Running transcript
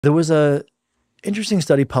There was a interesting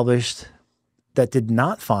study published that did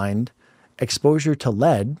not find exposure to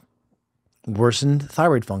lead worsened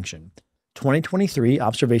thyroid function. 2023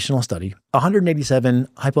 observational study, 187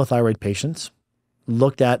 hypothyroid patients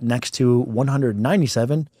looked at next to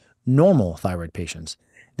 197 normal thyroid patients.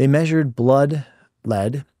 They measured blood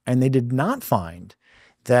lead and they did not find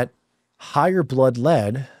that higher blood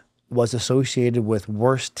lead was associated with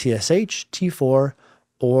worse TSH, T4,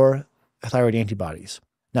 or thyroid antibodies.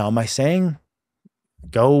 Now, am I saying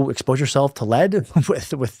go expose yourself to lead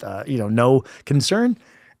with no concern?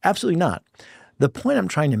 Absolutely not. The point I'm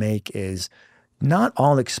trying to make is not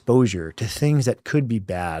all exposure to things that could be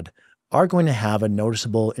bad are going to have a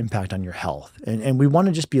noticeable impact on your health. And we want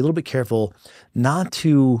to just be a little bit careful not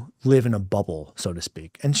to live in a bubble, so to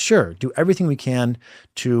speak. And sure, do everything we can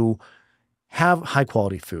to have high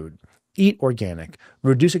quality food, eat organic,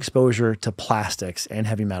 reduce exposure to plastics and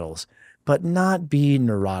heavy metals, but not be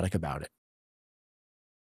neurotic about it.